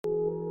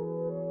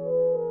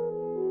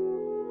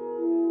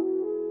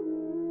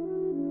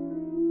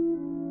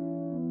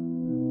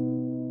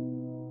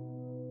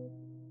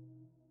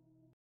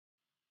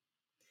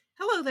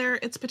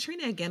It's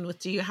Patrina again with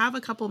Do You Have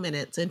a Couple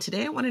Minutes? And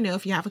today I want to know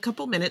if you have a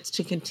couple minutes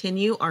to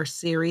continue our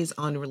series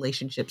on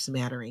relationships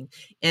mattering.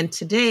 And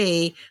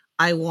today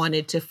I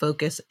wanted to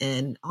focus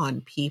in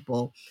on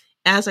people.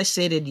 As I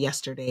stated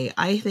yesterday,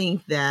 I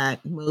think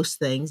that most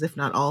things, if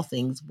not all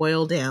things,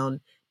 boil down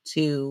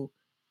to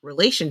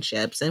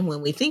relationships. And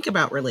when we think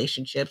about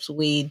relationships,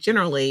 we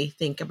generally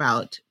think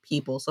about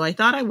people. So I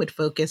thought I would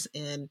focus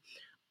in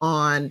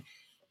on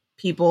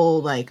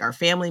people like our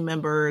family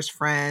members,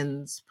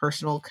 friends,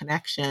 personal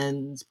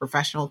connections,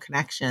 professional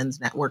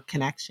connections, network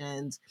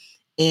connections,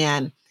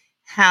 and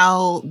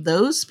how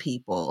those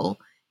people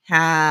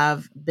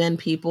have been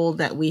people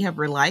that we have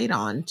relied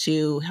on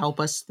to help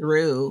us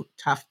through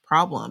tough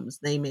problems.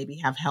 They maybe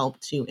have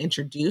helped to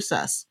introduce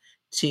us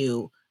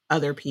to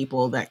other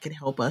people that can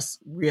help us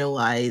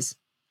realize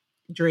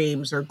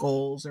dreams or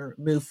goals or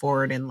move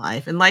forward in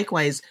life. And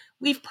likewise,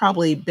 we've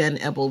probably been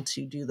able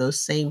to do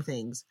those same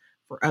things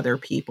for other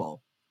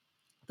people.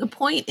 The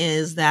point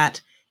is that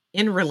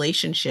in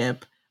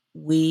relationship,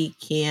 we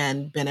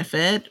can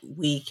benefit,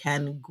 we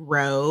can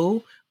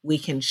grow, we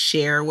can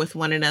share with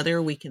one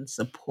another, we can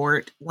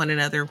support one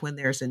another when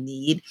there's a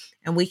need,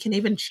 and we can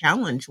even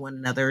challenge one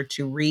another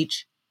to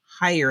reach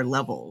higher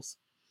levels.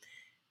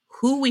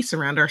 Who we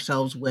surround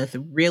ourselves with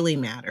really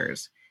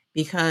matters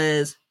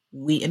because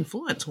we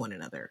influence one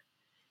another.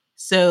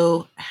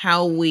 So,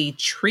 how we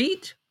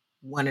treat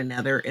one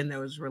another in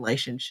those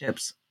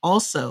relationships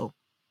also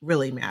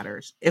really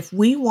matters. If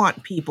we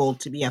want people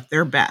to be at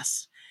their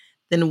best,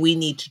 then we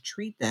need to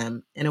treat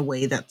them in a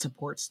way that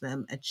supports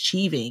them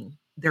achieving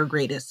their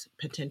greatest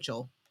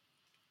potential.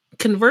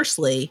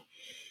 Conversely,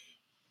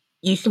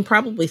 you can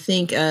probably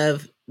think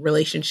of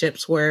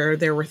relationships where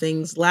there were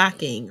things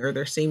lacking or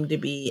there seemed to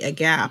be a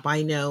gap.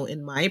 I know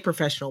in my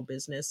professional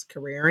business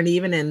career and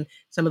even in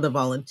some of the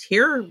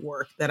volunteer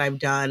work that I've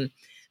done,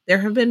 there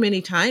have been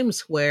many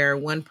times where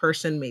one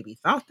person maybe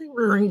thought they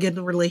were in a good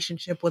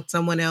relationship with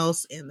someone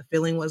else and the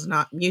feeling was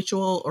not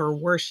mutual, or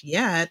worse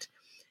yet,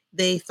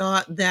 they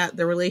thought that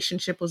the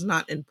relationship was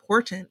not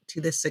important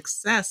to the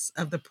success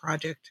of the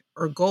project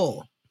or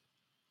goal.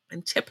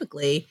 And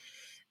typically,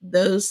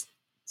 those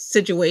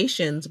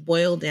situations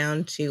boil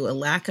down to a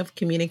lack of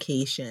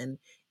communication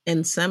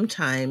and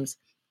sometimes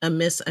a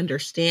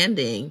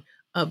misunderstanding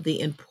of the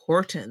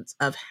importance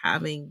of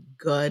having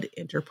good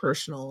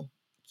interpersonal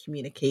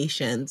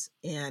communications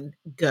and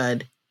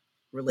good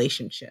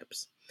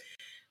relationships.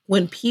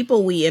 When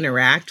people we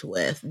interact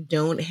with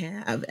don't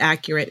have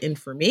accurate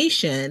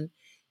information,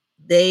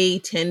 they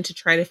tend to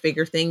try to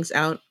figure things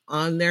out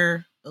on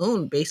their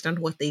own based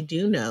on what they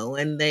do know,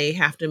 and they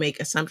have to make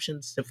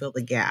assumptions to fill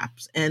the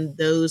gaps. And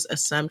those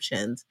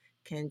assumptions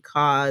can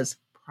cause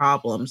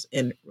problems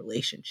in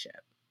relationship.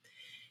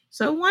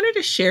 So I wanted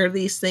to share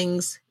these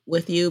things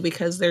with you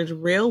because there's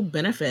real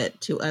benefit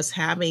to us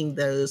having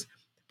those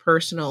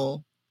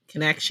personal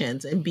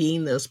connections and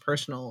being those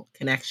personal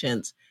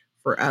connections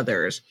for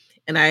others.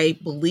 And I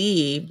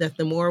believe that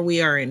the more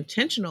we are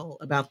intentional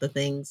about the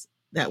things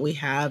that we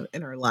have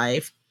in our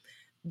life,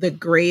 the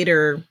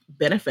greater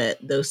benefit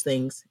those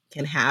things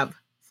can have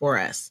for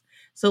us.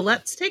 So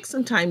let's take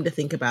some time to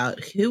think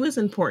about who is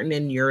important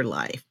in your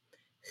life.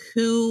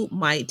 Who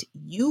might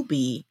you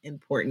be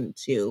important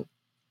to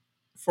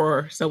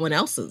for someone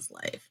else's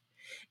life?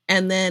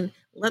 And then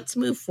let's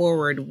move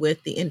forward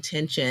with the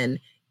intention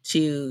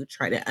to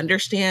try to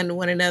understand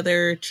one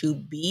another, to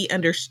be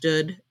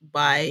understood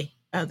by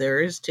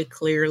others, to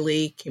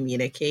clearly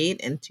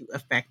communicate and to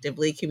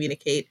effectively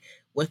communicate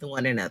with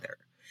one another.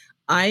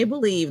 I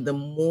believe the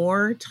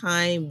more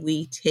time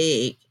we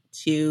take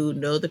to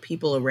know the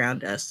people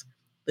around us,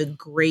 the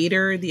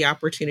greater the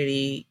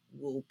opportunity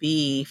will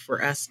be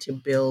for us to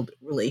build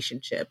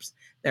relationships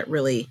that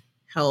really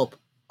help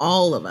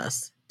all of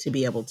us to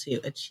be able to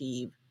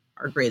achieve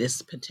our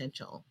greatest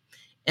potential.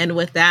 And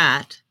with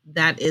that,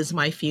 that is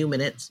my few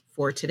minutes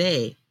for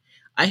today.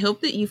 I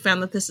hope that you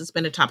found that this has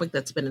been a topic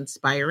that's been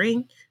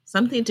inspiring,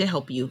 something to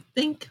help you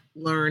think,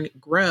 learn,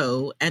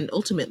 grow, and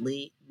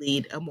ultimately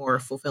lead a more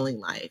fulfilling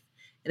life.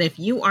 And if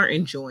you are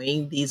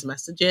enjoying these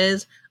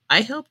messages,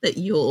 I hope that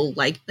you'll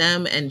like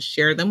them and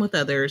share them with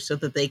others so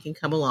that they can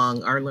come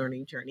along our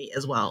learning journey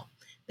as well.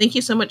 Thank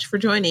you so much for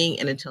joining.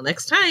 And until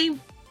next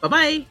time, bye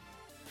bye.